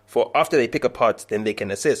for after they pick apart, then they can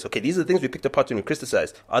assess, okay, these are the things we picked apart and we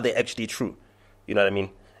criticized. Are they actually true? You know what I mean?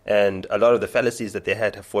 And a lot of the fallacies that they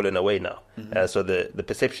had have fallen away now. So the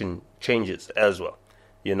perception changes as well.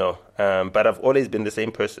 You know, but I've always been the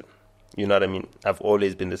same person. You know what I mean? I've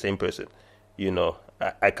always been the same person. You know,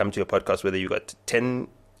 I come to a podcast whether you got 10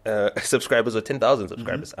 subscribers or 10,000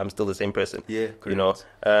 subscribers. I'm still the same person. Yeah, correct. You know,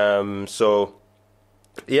 so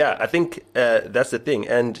yeah, I think that's the thing.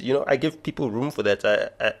 And, you know, I give people room for that.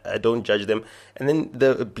 I don't judge them. And then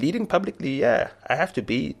the bleeding publicly, I have to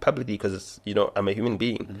be publicly because, you know, I'm a human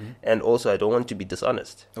being. And also I don't want to be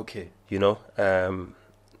dishonest. Okay. You know,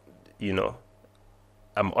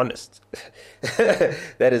 I'm honest.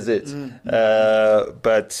 That is it.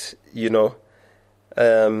 But, you know,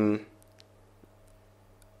 I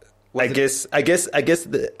guess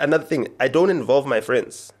another thing, I don't involve my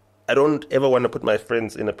friends. I don't ever want to put my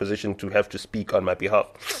friends in a position to have to speak on my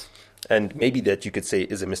behalf. And maybe that you could say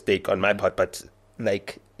is a mistake on my part, but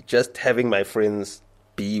like just having my friends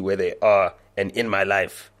be where they are and in my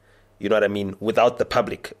life, you know what I mean, without the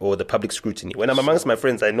public or the public scrutiny. When I'm amongst my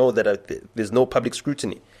friends, I know that there's no public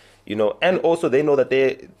scrutiny, you know, and also they know that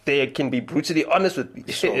they can be brutally honest with me.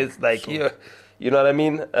 It's like, you know what I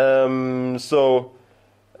mean?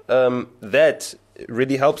 That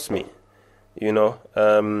really helps me, you know.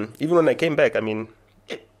 Even when I came back, I mean,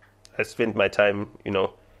 I spent my time, you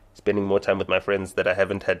know, spending more time with my friends that I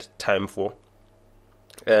haven't had time for.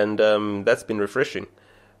 And that's been refreshing.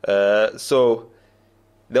 So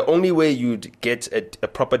the only way you'd get a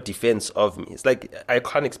proper defense of me, it's like I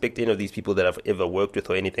can't expect any of these people that I've ever worked with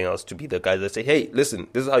or anything else to be the guys that say, hey, listen,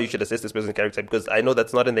 this is how you should assess this person's character, because I know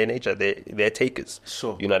that's not in their nature. They're takers.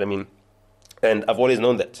 Sure. You know what I mean? And I've always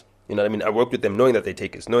known that. You know what I mean? I work with them knowing that they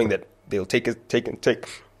take us, knowing that they'll take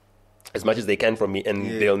as much as they can from me,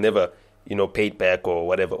 and they'll never, pay it back or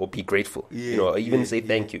whatever, or be grateful, or even say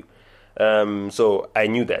thank you. So I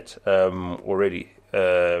knew that already,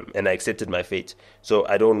 and I accepted my fate. So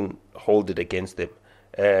I don't hold it against them,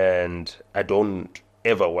 and I don't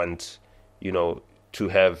ever want, to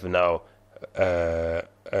have now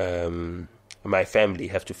my family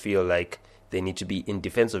have to feel like they need to be in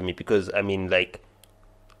defense of me, because I mean, like,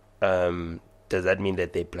 does that mean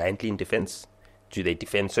that they're blindly in defense? Do they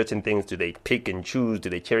defend certain things? Do they pick and choose? Do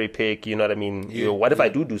they cherry pick? You know what I mean? What if I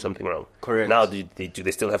do something wrong? Correct. Now, do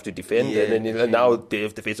they still have to defend? And then now they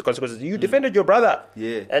have to face the consequences. You defended your brother.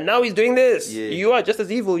 Yeah. And now he's doing this. Yeah. You are just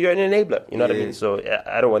as evil. You're an enabler. You know what I mean? So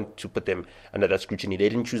I don't want to put them under that scrutiny. They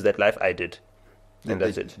didn't choose that life. I did. And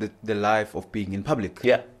that's it. The life of being in public.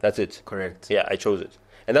 Yeah, that's it. Correct. Yeah, I chose it.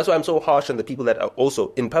 And that's why I'm so harsh on the people that are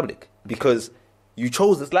also in public. Because you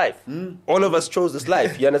chose this life. All of us chose this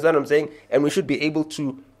life. You understand what I'm saying? And we should be able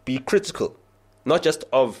to be critical, not just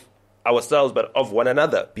of ourselves, but of one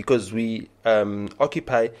another, because we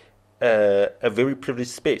occupy a very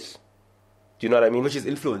privileged space. Do you know what I mean? Which is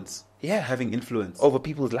influence. Yeah. Having influence. Over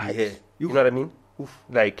people's lives. Yeah. You know what I mean?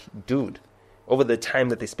 Like, dude, over the time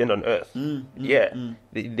that they spend on earth.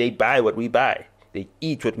 They buy what we buy. They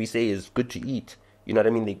eat what we say is good to eat. You know what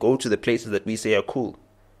I mean? They go to the places that we say are cool.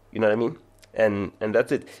 You know what I mean? And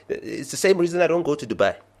that's it. It's the same reason I don't go to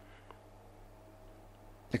Dubai.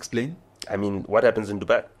 Explain. I mean, what happens in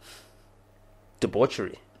Dubai?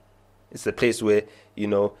 Debauchery. It's a place where,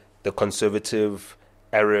 the conservative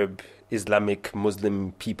Arab, Islamic,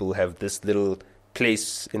 Muslim people have this little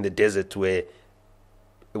place in the desert where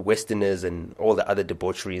Westerners and all the other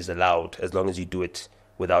debauchery is allowed, as long as you do it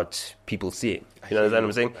without people seeing. You know what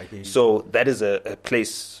I'm saying? So that is a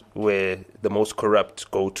place where the most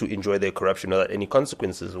corrupt go to enjoy their corruption without any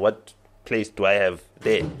consequences. What place do I have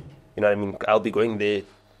there? You know what I mean? I'll be going there,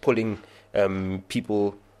 pulling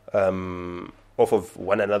people off of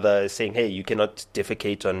one another, saying, hey, you cannot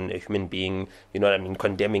defecate on a human being. You know what I mean?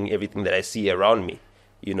 Condemning everything that I see around me,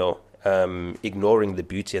 ignoring the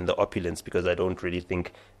beauty and the opulence, because I don't really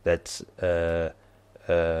think that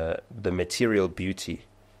the material beauty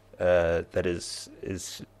that is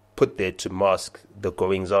put there to mask the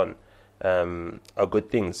goings on are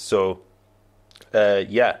good things. So that's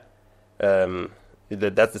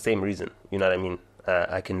the same reason. You know what I mean?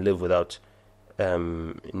 I can live without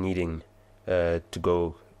needing to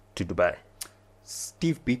go to Dubai.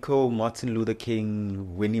 Steve Biko, Martin Luther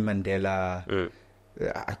King, Winnie Mandela.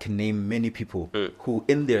 I can name many people who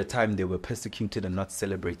in their time they were persecuted and not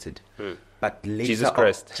celebrated. But later Jesus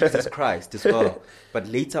Christ as well. But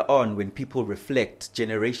later on, when people reflect,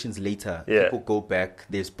 generations later, people go back.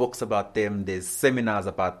 There's books about them. There's seminars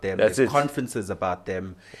about them. There's conferences about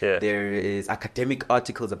them. There is academic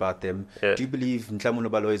articles about them. Do you believe Nhlamulo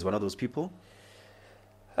Baloyi is one of those people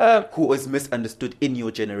who was misunderstood in your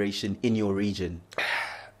generation, in your region?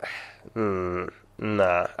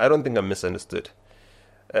 Nah, I don't think I'm misunderstood.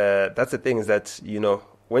 That's the thing, is that,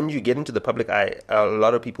 when you get into the public eye, a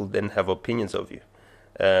lot of people then have opinions of you.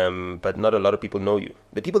 But not a lot of people know you.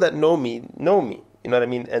 The people that know me, you know what I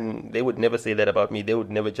mean? And they would never say that about me. They would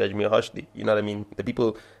never judge me harshly. You know what I mean? The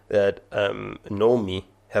people that know me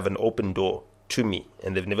have an open door to me,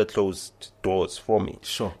 and they've never closed doors for me.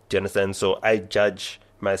 Sure. Do you understand? So I judge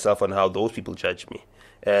myself on how those people judge me.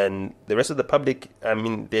 And the rest of the public, I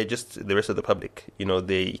mean, they're just the rest of the public.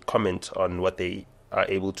 They comment on what they are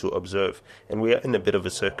able to observe, and we are in a bit of a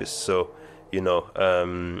circus. So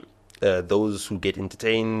those who get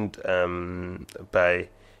entertained by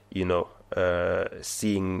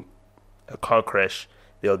seeing a car crash,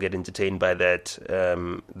 they'll get entertained by that.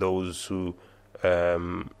 Those who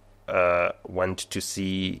want to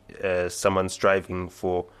see someone striving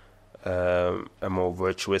for a more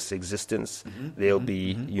virtuous existence, they'll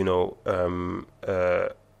be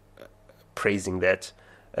praising that.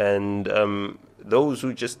 And those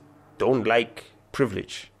who just don't like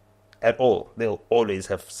privilege at all, they'll always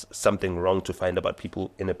have something wrong to find about people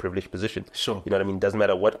in a privileged position. Sure. You know what I mean? Doesn't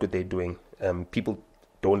matter what good they're doing. People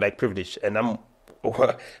don't like privilege. And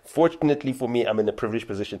fortunately for me, I'm in a privileged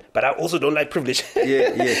position. But I also don't like privilege. You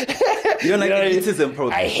don't like elitism,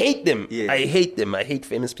 probably. I hate them. I hate them. I hate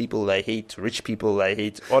famous people. I hate rich people. I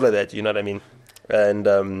hate all of that. You know what I mean? And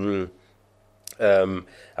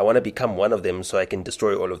I want to become one of them so I can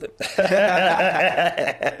destroy all of them. Because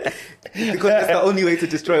that's the only way to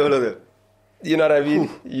destroy all of them. You know what I mean?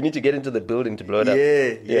 You need to get into the building to blow it up.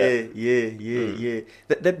 Yeah.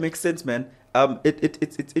 That makes sense, man.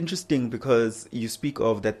 It's interesting because you speak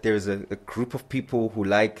of that there's a group of people who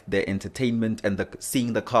like their entertainment and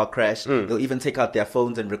seeing the car crash. They'll even take out their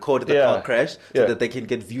phones and record the car crash so that they can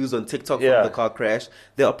get views on TikTok from the car crash.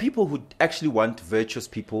 There are people who actually want virtuous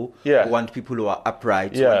people, who want people who are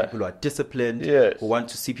upright, who want people who are disciplined, who want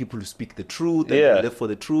to see people who speak the truth and who live for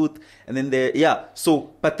the truth. And then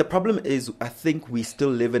but the problem is, I think we still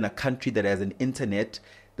live in a country that has an internet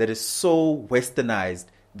that is so westernized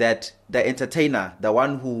that the entertainer, the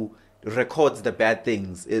one who records the bad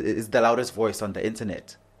things, is the loudest voice on the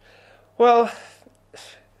internet. Well,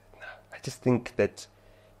 I just think that,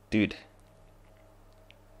 dude,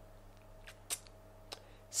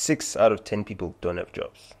 6 out of 10 people don't have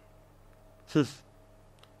jobs.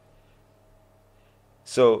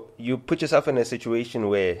 So you put yourself in a situation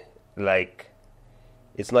where, like,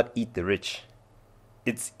 it's not eat the rich,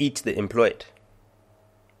 it's eat the employed.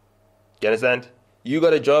 You understand? You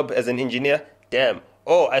got a job as an engineer, damn.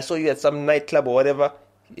 Oh, I saw you at some nightclub or whatever.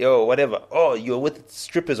 Yo, whatever. Oh, you're with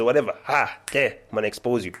strippers or whatever. There, I'm going to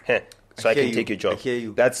expose you. So I can take your job. I hear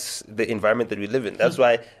you. That's the environment that we live in. That's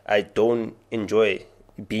why I don't enjoy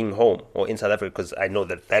being home or in South Africa, because I know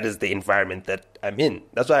that that is the environment that I'm in.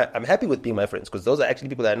 That's why I'm happy with being my friends, because those are actually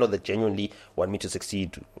people that I know that genuinely want me to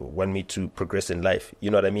succeed, want me to progress in life.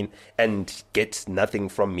 You know what I mean? And get nothing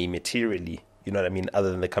from me materially. You know what I mean?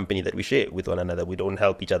 Other than the company that we share with one another. We don't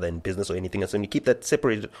help each other in business or anything else. And we keep that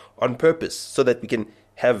separated on purpose so that we can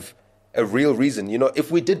have a real reason. You know,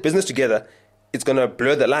 if we did business together, it's going to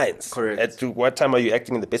blur the lines. Correct. At to what time are you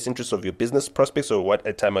acting in the best interest of your business prospects, or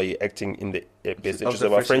what time are you acting in the best interest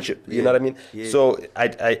of our friendship? You know what I mean? Yeah. So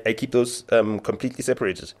I keep those completely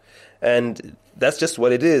separated. And that's just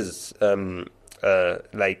what it is.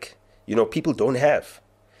 Like, you know, people don't have.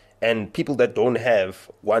 And people that don't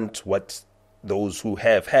have want what those who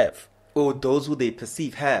have. Or those who they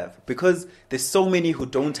perceive have. Because there's so many who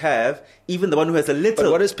don't have, even the one who has a little.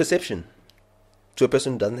 But what is perception to a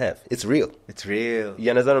person who doesn't have? It's real. It's real.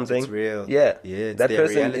 You understand what I'm saying? It's real. Yeah. Yeah. That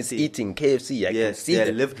person reality. is eating KFC. I can see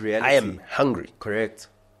their lived reality. I am hungry. Correct.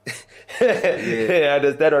 Yeah,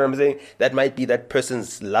 understand what I'm saying? That might be that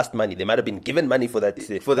person's last money. They might have been given money for that.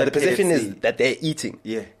 For that the perception KFC. is that they're eating.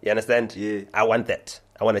 Yeah. You understand? Yeah. I want that.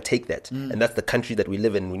 I want to take that. And that's the country that we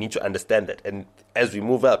live in. We need to understand that. And as we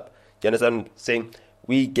move up, you understand what I'm saying?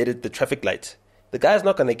 We get it, the traffic light. The guy's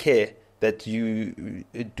not going to care that you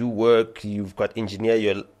do work, you've got engineer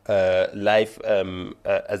your life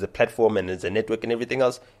as a platform and as a network and everything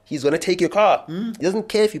else. He's going to take your car. He doesn't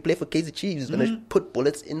care if you play for Kaizer Chiefs. He's going to put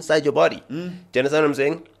bullets inside your body. Do you understand what I'm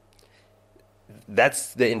saying?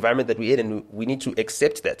 That's the environment that we're in, and we need to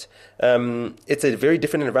accept that. It's a very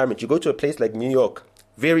different environment. You go to a place like New York,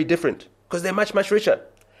 very different, because they're much, much richer.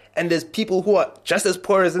 And there's people who are just as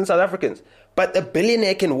poor as in South Africans. But a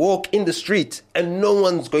billionaire can walk in the street and no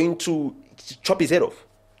one's going to chop his head off.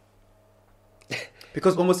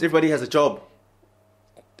 Because almost everybody has a job.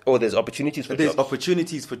 Or there's opportunities for jobs. There's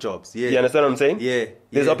opportunities for jobs, yeah. You understand what I'm saying? Yeah.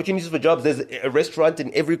 There's opportunities for jobs. There's a restaurant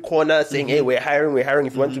in every corner saying, hey, we're hiring.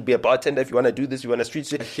 If you want to be a bartender, if you want to do this, you want to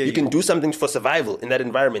street, you can do something for survival in that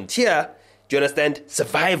environment. Here, do you understand?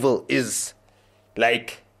 Survival is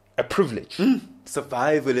like a privilege.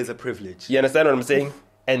 Survival is a privilege. You understand what I'm saying?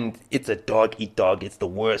 And it's a dog eat dog. It's the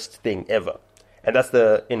worst thing ever. And that's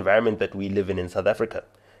the environment that we live in South Africa.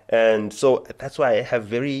 And so that's why I have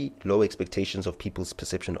very low expectations of people's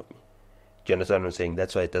perception of me. Do you understand what I'm saying?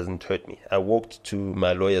 That's why it doesn't hurt me. I walked to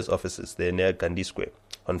my lawyer's offices. They're near Gandhi Square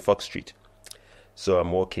on Fox Street. So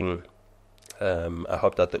I'm walking. I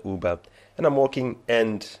hopped out the Uber and I'm walking,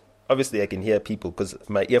 and obviously I can hear people because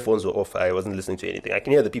my earphones were off. I wasn't listening to anything. I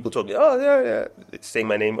can hear the people talking. Oh, yeah. Saying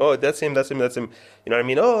my name. Oh, that's him. You know what I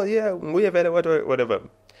mean? Oh, yeah. We have had whatever.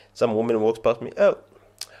 Some woman walks past me. Oh,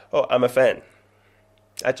 I'm a fan.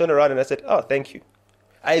 I turned around and I said, oh, thank you.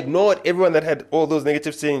 I ignored everyone that had all those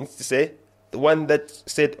negative things to say. The one that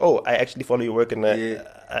said, oh, I actually follow your work and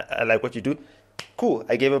I like what you do. Cool.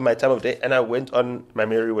 I gave him my time of day and I went on my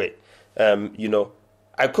merry way.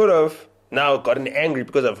 I could have now gotten angry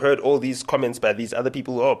because I've heard all these comments by these other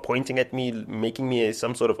people, pointing at me, making me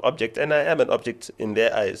some sort of object. And I am an object in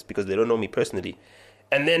their eyes because they don't know me personally.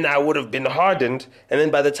 And then I would have been hardened. And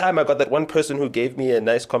then by the time I got that one person who gave me a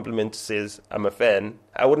nice compliment, says, I'm a fan,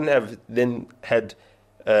 I wouldn't have then had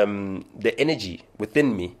the energy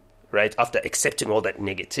within me, right, after accepting all that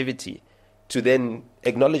negativity, to then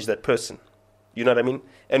acknowledge that person. You know what I mean?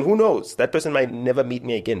 And who knows? That person might never meet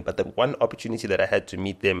me again. But the one opportunity that I had to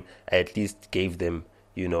meet them, I at least gave them,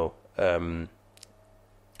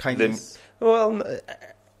 kindness.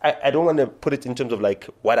 I don't want to put it in terms of like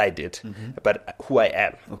what I did, but who I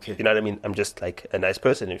am. Okay. You know what I mean? I'm just like a nice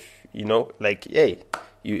person. If, you know, like, hey,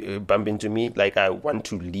 you bump into me, like I want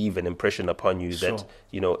to leave an impression upon you that,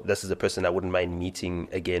 you know, this is a person I wouldn't mind meeting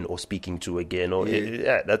again or speaking to again. Or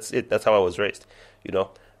that's it. That's how I was raised, you know.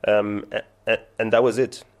 And that was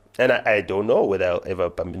it. And I don't know whether I'll ever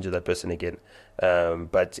bump into that person again.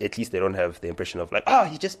 But at least they don't have the impression of like,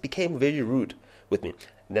 he just became very rude with me.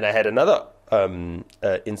 And then I had another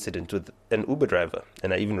incident with an Uber driver,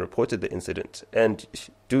 and I even reported the incident. And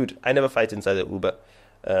dude, I never fight inside the Uber.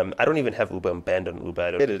 I don't even have Uber. I'm banned on Uber.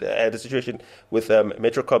 I had a situation with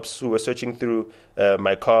Metro cops who were searching through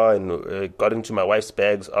my car and got into my wife's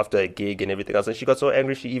bags after a gig and everything else. And she got so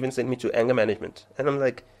angry, she even sent me to anger management. And I'm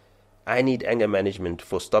like, I need anger management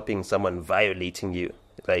for stopping someone violating you.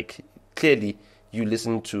 Like, clearly, you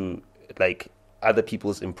listen to like other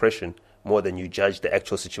people's impression more than you judge the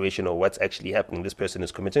actual situation or what's actually happening. This person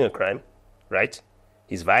is committing a crime, right?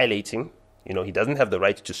 He's violating. You know, he doesn't have the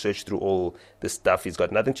right to search through all this stuff. He's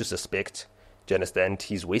got nothing to suspect. Do you understand?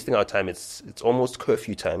 He's wasting our time. It's almost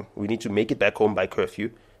curfew time. We need to make it back home by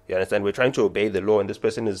curfew. You understand? We're trying to obey the law, and this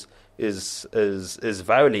person is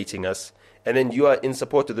violating us. And then you are in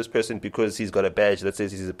support of this person because he's got a badge that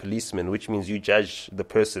says he's a policeman, which means you judge the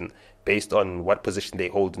person based on what position they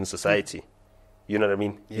hold in society. You know what I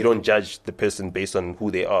mean? Yeah. You don't judge the person based on who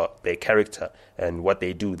they are, their character, and what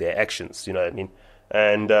they do, their actions. You know what I mean?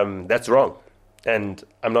 And that's wrong. And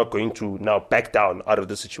I'm not going to now back down out of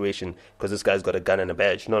the situation because this guy's got a gun and a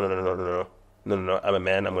badge. No. I'm a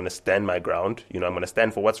man. I'm going to stand my ground. You know, I'm going to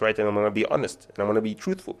stand for what's right, and I'm going to be honest, and I'm going to be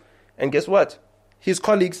truthful. And guess what? His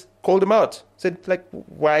colleagues called him out, said, like,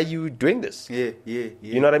 why are you doing this? Yeah.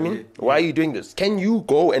 You know what I mean? Why are you doing this? Can you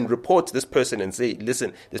go and report this person and say,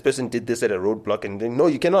 listen, this person did this at a roadblock? And then, no,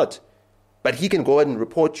 you cannot. But he can go and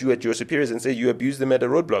report you at your superiors and say you abused them at a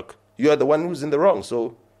roadblock. You are the one who's in the wrong,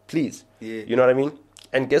 so please. Yeah. You know what I mean?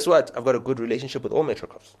 And guess what? I've got a good relationship with all Metro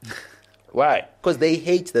cops. Why? Because they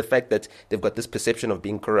hate the fact that they've got this perception of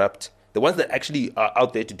being corrupt. The ones that actually are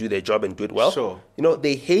out there to do their job and do it well, you know,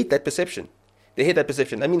 they hate that perception. They hate that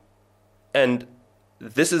perception. I mean, and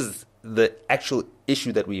this is the actual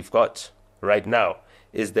issue that we've got right now,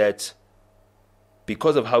 is that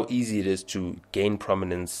because of how easy it is to gain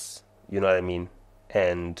prominence, you know what I mean,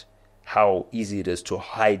 and how easy it is to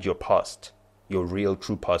hide your past, your real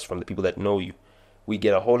true past from the people that know you, we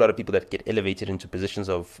get a whole lot of people that get elevated into positions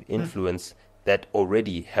of influence that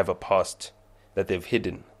already have a past that they've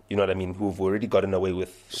hidden, you know what I mean, who've already gotten away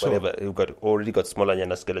with whatever, who've already got smaller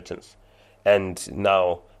yana skeletons. And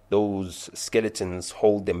now those skeletons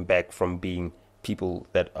hold them back from being people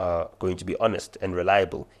that are going to be honest and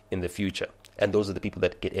reliable in the future. And those are the people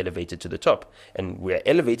that get elevated to the top. And we're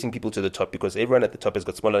elevating people to the top because everyone at the top has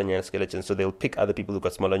got smaller nyana skeletons. So they'll pick other people who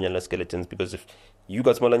got smaller nyana skeletons, because if you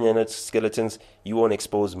got smaller nyana skeletons, you won't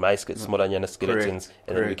expose my smaller nyana skeletons.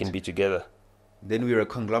 And then we can be together. Then we're a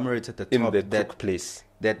conglomerate at the top in the place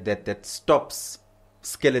that stops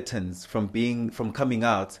skeletons from coming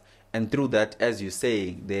out. And through that, as you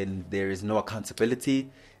say, then there is no accountability.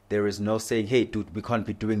 There is no saying, hey, dude, we can't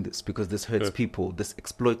be doing this because this hurts people. This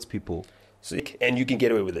exploits people. So, and you can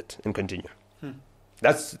get away with it and continue.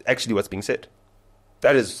 That's actually what's being said.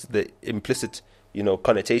 That is the implicit,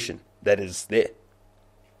 connotation that is there.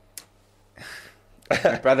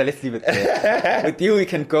 Brother, let's leave it there. With you, we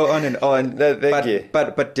can go on and on. Thank you.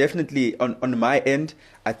 But definitely on my end,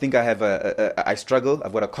 I think I have I struggle.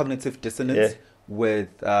 I've got a cognitive dissonance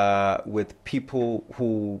with people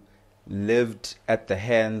who lived at the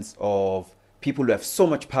hands of people who have so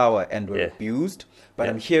much power and were abused. But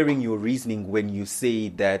I'm hearing your reasoning when you say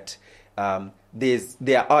that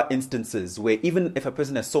there are instances where even if a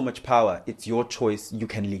person has so much power, it's your choice, you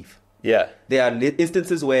can leave. Yeah. There are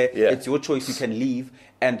instances where it's your choice, you can leave.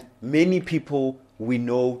 And many people we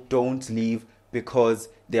know don't leave because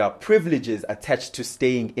there are privileges attached to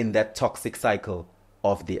staying in that toxic cycle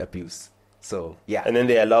of the abuse. So, yeah. And then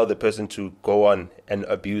they allow the person to go on and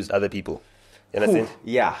abuse other people. You understand?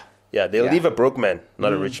 Yeah. Yeah, they'll leave a broke man,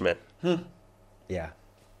 not a rich man. Yeah.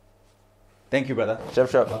 Thank you, brother.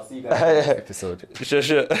 Sure. I'll see you guys in the next episode.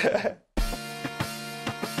 Sure.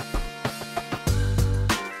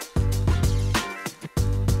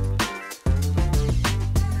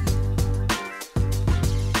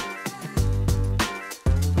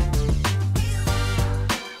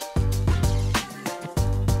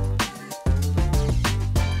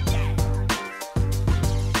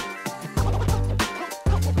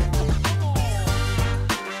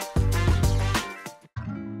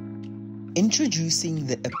 Introducing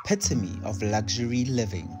the epitome of luxury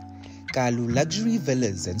living, Kalu Luxury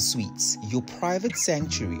Villas and Suites, your private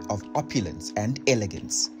sanctuary of opulence and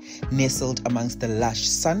elegance. Nestled amongst the lush,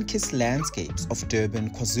 sun-kissed landscapes of Durban,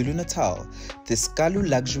 KwaZulu-Natal, this Kalu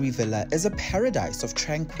Luxury Villa is a paradise of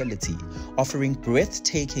tranquility, offering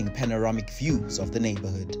breathtaking panoramic views of the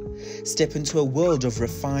neighborhood. Step into a world of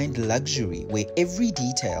refined luxury where every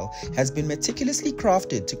detail has been meticulously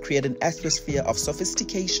crafted to create an atmosphere of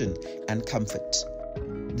sophistication and comfort.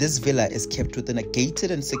 This villa is kept within a gated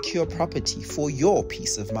and secure property for your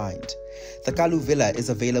peace of mind. The Kalu Villa is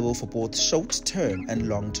available for both short-term and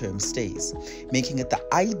long-term stays, making it the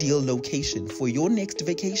ideal location for your next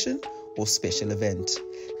vacation or special event.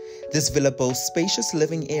 This villa boasts spacious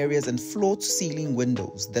living areas and floor-to-ceiling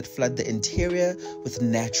windows that flood the interior with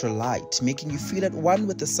natural light, making you feel at one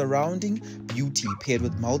with the surrounding beauty, paired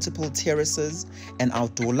with multiple terraces, an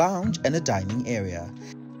outdoor lounge, and a dining area.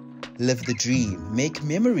 Live the dream, make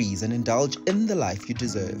memories, and indulge in the life you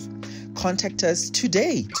deserve. Contact us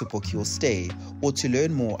today to book your stay or to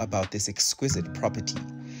learn more about this exquisite property.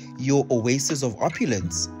 Your oasis of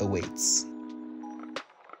opulence awaits.